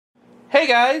Hey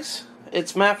guys,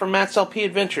 it's Matt from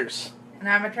MattsLPAdventures. And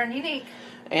I'm Return Unique.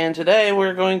 And today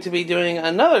we're going to be doing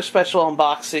another special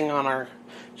unboxing on our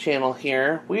channel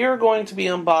here. We are going to be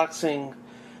unboxing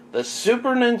the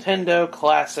Super Nintendo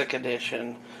Classic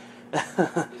Edition.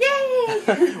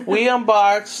 Yay! We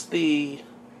unboxed the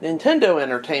Nintendo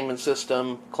Entertainment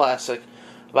System Classic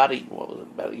about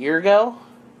a year ago?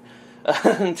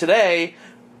 And today,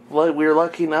 we were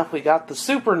lucky enough we got the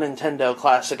Super Nintendo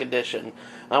Classic Edition.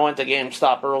 I went to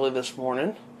GameStop early this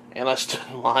morning, and I stood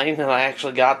in line, and I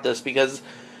actually got this because,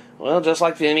 well, just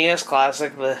like the NES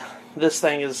Classic, this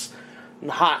thing is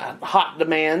hot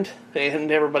demand,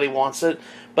 and everybody wants it.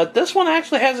 But this one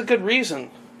actually has a good reason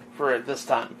for it this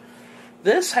time.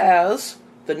 This has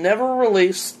the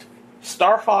never-released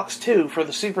Star Fox 2 for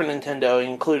the Super Nintendo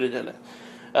included in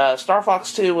it. Star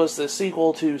Fox 2 was the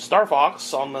sequel to Star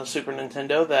Fox on the Super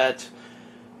Nintendo that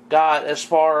got as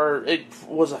far... It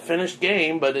was a finished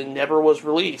game, but it never was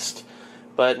released.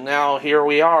 But now here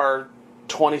we are,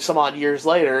 20-some-odd years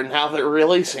later, and now they're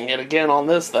releasing it again on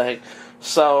this thing.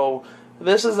 So,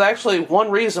 this is actually one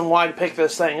reason why to pick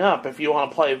this thing up, if you want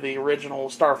to play the original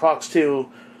Star Fox 2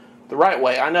 the right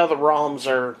way. I know the ROMs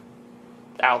are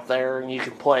out there, and you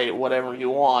can play whatever you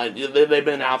want. They've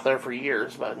been out there for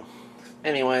years, but...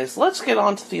 Anyways, let's get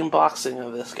on to the unboxing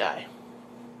of this guy.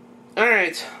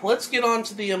 Alright, let's get on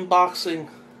to the unboxing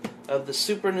of the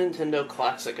Super Nintendo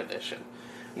Classic Edition.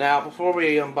 Now, before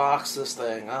we unbox this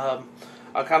thing, I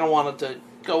kind of wanted to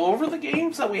go over the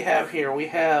games that we have here. We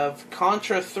have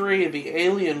Contra 3, The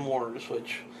Alien Wars,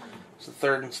 which is the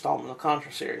third installment of the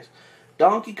Contra series.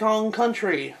 Donkey Kong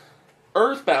Country.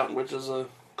 Earthbound, which is a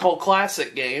cult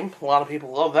classic game. A lot of people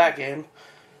love that game.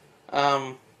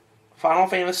 Final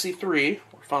Fantasy 3,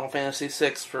 or Final Fantasy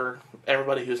 6 for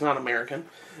everybody who's not American.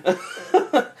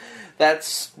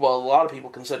 That's, well, a lot of people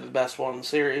consider the best one in the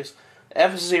series.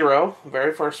 F-Zero,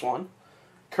 very first one.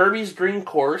 Kirby's Dream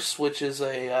Course, which is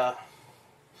a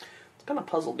it's kind of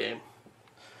puzzle game.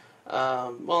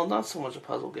 Well, not so much a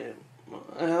puzzle game.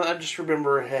 I just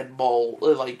remember it had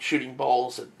like shooting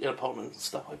balls at opponents and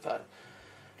stuff like that.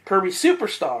 Kirby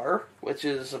Superstar, which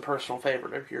is a personal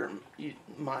favorite of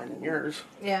mine and yours.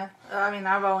 Yeah, I mean,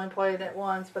 I've only played it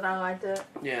once, but I liked it.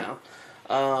 Yeah.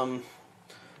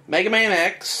 Mega Man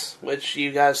X, which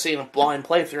you guys seen a blind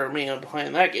playthrough of me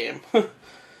playing that game.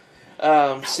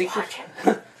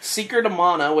 Secret of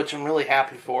Mana, which I'm really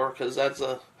happy for, because that's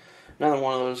another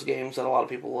one of those games that a lot of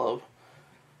people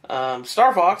love.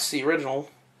 Star Fox, the original.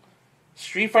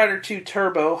 Street Fighter 2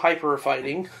 Turbo Hyper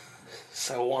Fighting.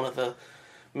 So one of the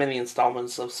many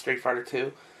installments of Street Fighter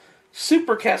 2.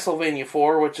 Super Castlevania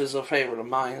 4, which is a favorite of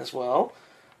mine as well.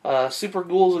 Super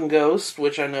Ghouls and Ghosts,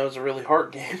 which I know is a really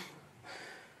hard game.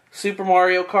 Super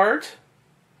Mario Kart.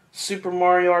 Super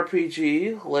Mario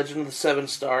RPG, Legend of the Seven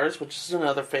Stars, which is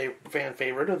another fan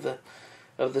favorite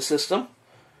of the system.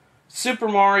 Super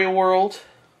Mario World.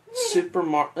 Super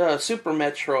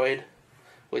Metroid,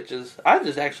 which is... I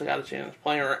just actually got a chance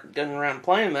getting around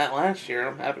playing that last year.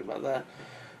 I'm happy about that.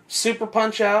 Super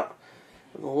Punch-Out!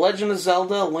 Legend of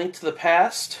Zelda: Link to the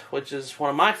Past, which is one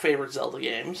of my favorite Zelda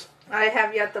games. I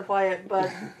have yet to play it,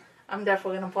 but I'm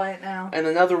definitely going to play it now. And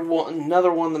another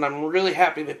one that I'm really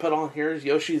happy they put on here is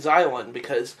Yoshi's Island,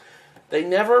 because they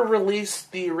never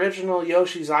released the original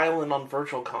Yoshi's Island on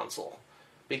Virtual Console,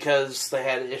 because they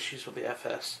had issues with the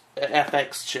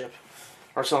FX chip,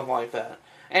 or something like that.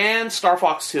 And Star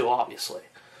Fox 2, obviously.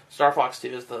 Star Fox 2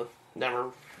 is the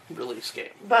never-released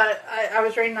game. But I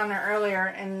was reading on it earlier,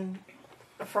 and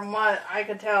from what I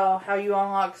could tell, how you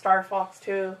unlock Star Fox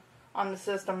 2 on the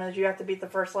system is you have to beat the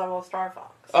first level of Star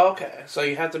Fox. Okay, so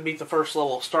you have to beat the first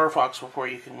level of Star Fox before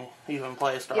you can even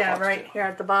play Star Fox 2. Yeah, right here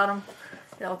at the bottom,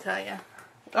 it'll tell you.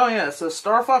 Oh yeah, so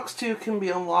Star Fox 2 can be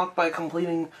unlocked by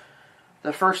completing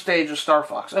the first stage of Star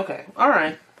Fox. Okay,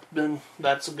 alright. Then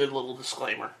that's a good little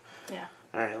disclaimer. Yeah.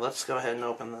 Alright, let's go ahead and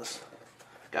open this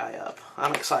guy up.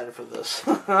 I'm excited for this.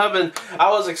 I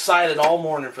was excited all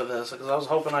morning for this, because I was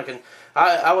hoping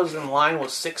I was in line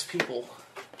with 6 people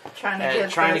trying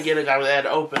to get it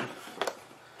open.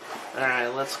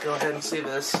 Alright, let's go ahead and see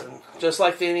this. And just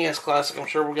like the NES Classic, I'm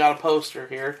sure we got a poster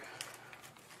here.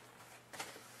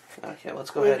 Okay, let's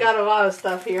go ahead. We've got a lot of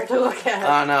stuff here to look at.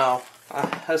 I know.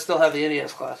 I still have the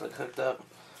NES Classic hooked up.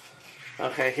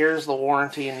 Okay, here's the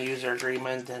warranty and user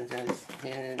agreement.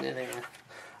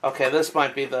 Okay, this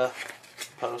might be the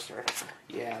poster.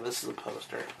 Yeah, this is a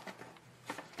poster.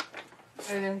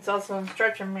 And it's also an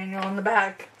instruction manual in the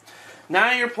back.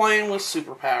 Now you're playing with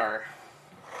superpower.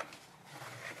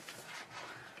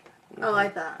 I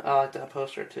like that. I like that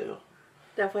poster too.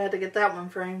 Definitely had to get that one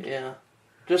framed. Yeah.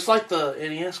 Just like the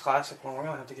NES Classic one, we're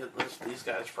going to have to get these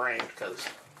guys framed, because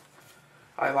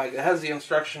I like it. It has the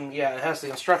instruction, it has the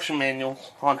instruction manual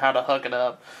on how to hook it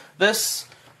up. This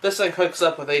thing hooks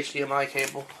up with HDMI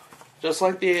cable, just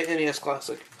like the NES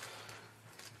Classic.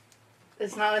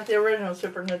 It's not like the original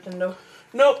Super Nintendo.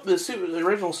 Nope, the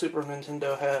original Super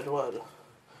Nintendo had, what,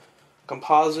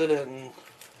 composite and,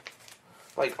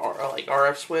 like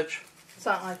RF switch?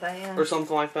 Something like that, yeah. Or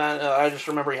something like that. I just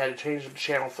remember you had to change it to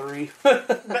channel 3. But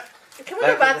can we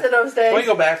go back to those days? Can we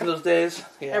go back to those days?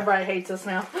 Yeah. Everybody hates us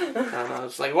now. I know,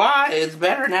 it's like, why? It's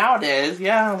better nowadays.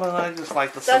 Yeah, but I just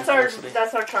like the simplicity.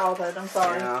 That's our childhood, I'm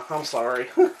sorry. Yeah, I'm sorry.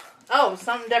 Oh,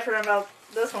 something different about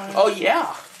this one. Oh,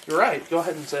 yeah. You're right. Go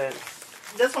ahead and say it.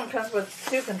 This one comes with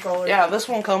 2 controllers. Yeah, this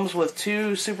one comes with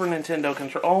 2 Super Nintendo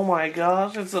controllers. Oh my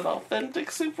gosh, it's an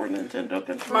authentic Super Nintendo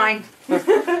controller. Mine.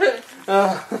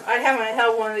 I haven't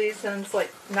held one of these since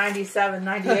like 97,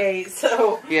 98,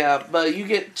 so... Yeah, but you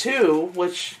get 2,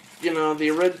 which, you know,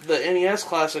 the NES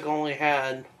Classic only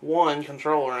had 1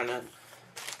 controller in it.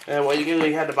 And well,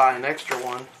 you had to buy an extra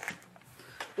one.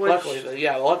 Luckily,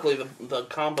 the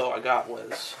combo I got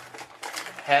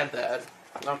had that.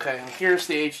 Okay, and here's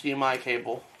the HDMI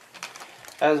cable,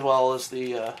 as well as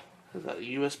the, is that a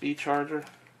USB charger?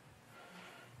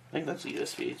 I think that's a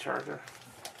USB charger.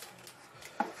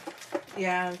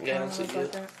 Yeah, it's a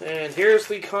USB. And here's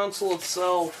the console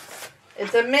itself.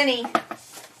 It's a mini.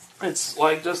 It's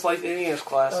just like the NES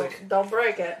Classic. Don't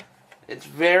break it. It's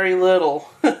very little.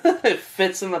 It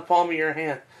fits in the palm of your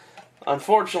hand.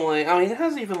 Unfortunately, I mean, it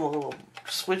has even the little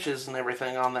switches and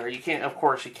everything on there. Of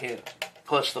course you can't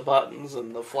push the buttons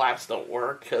and the flaps don't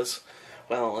work because,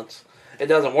 well, it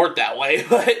doesn't work that way,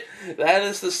 but that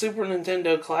is the Super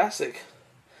Nintendo Classic.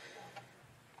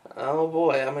 Oh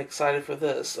boy, I'm excited for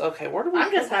this. Okay,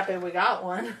 I'm just happy we got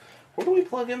one. Where do we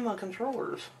plug in the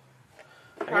controllers?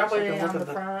 Probably on the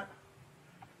front.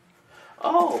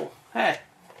 Oh, hey.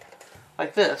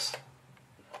 Like this.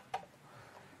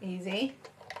 Easy.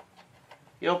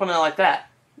 You open it like that.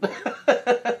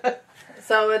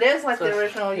 So it is like the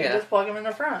original, you just plug them in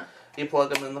the front. You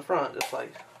plug them in the front, just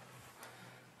like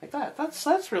that.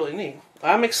 That's really neat.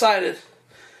 I'm excited,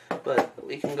 but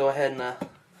we can go ahead and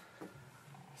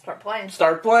start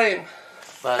playing.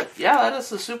 But yeah, that is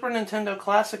the Super Nintendo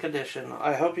Classic Edition.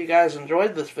 I hope you guys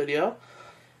enjoyed this video,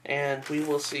 and we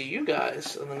will see you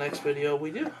guys in the next video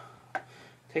we do.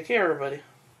 Take care, everybody.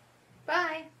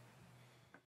 Bye.